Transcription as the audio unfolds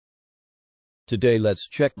Today let's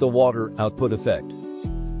check the water output effect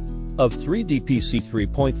of 3DPC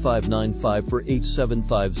 3.595 for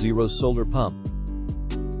 8750 solar pump.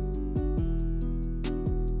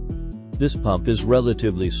 This pump is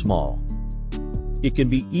relatively small. It can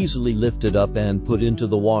be easily lifted up and put into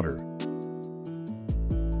the water.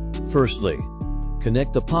 Firstly,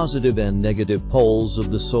 connect the positive and negative poles of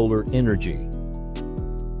the solar energy.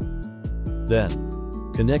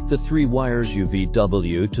 Then, connect the 3 wires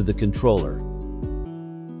UVW to the controller.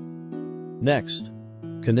 Next,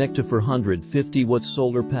 connect to 450-watt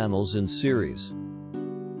solar panels in series.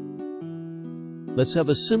 Let's have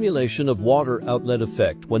a simulation of water outlet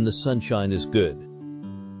effect when the sunshine is good.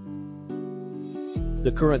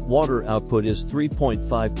 The current water output is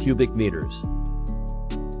 3.5 cubic meters.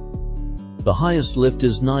 The highest lift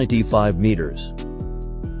is 95 meters.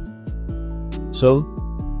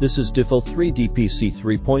 So, this is DIFFUL 3DPC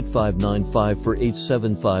 3.595 for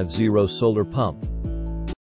 8750 solar pump.